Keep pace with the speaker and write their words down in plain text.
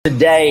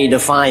Today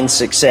define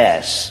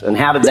success, and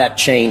how did that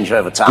change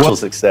over time? Well,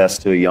 success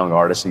to a young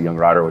artist, a young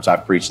writer, which I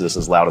preach this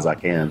as loud as I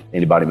can.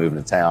 Anybody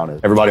moving to town,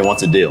 everybody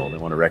wants a deal. They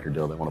want a record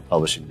deal. They want a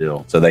publishing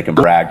deal, so they can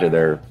brag to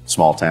their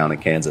small town in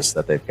Kansas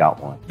that they've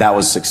got one. That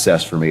was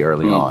success for me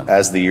early on.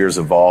 As the years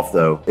evolved,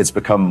 though, it's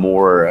become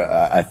more,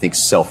 I think,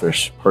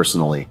 selfish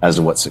personally as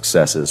to what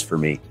success is for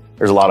me.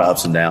 There's a lot of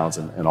ups and downs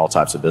in all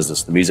types of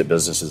business. The music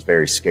business is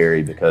very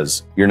scary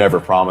because you're never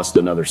promised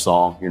another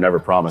song. You're never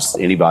promised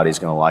anybody's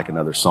going to like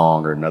another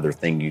song or another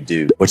thing you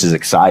do, which is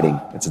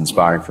exciting. It's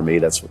inspiring for me.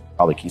 That's what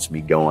probably keeps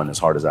me going as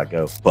hard as I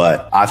go.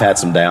 But I've had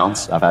some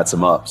downs. I've had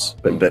some ups.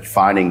 But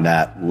finding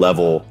that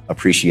level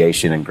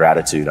appreciation and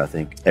gratitude, I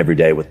think, every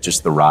day with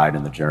just the ride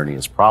and the journey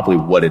is probably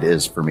what it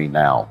is for me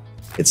now.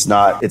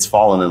 It's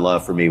fallen in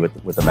love for me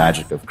with the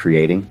magic of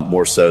creating,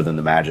 more so than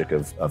the magic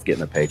of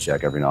getting a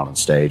paycheck every night on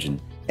stage.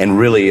 And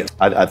really,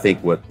 I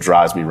think what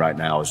drives me right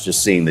now is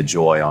just seeing the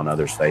joy on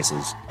others'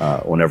 faces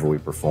whenever we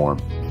perform.